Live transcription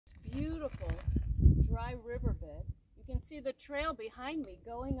This beautiful dry riverbed. You can see the trail behind me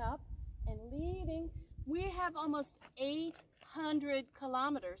going up and leading. We have almost 800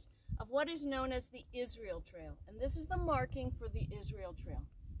 kilometers of what is known as the Israel Trail. And this is the marking for the Israel Trail.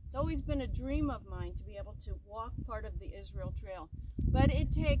 It's always been a dream of mine to be able to walk part of the Israel Trail, but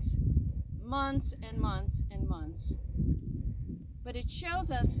it takes months and months and months. But it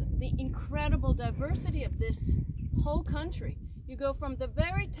shows us the incredible diversity of this whole country. You go from the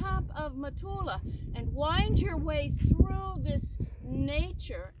very top of Metula and wind your way through this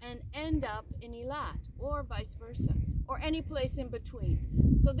nature and end up in Eilat, or vice versa, or any place in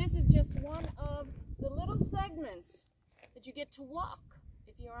between. So this is just one of the little segments that you get to walk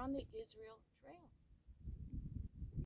if you're on the Israel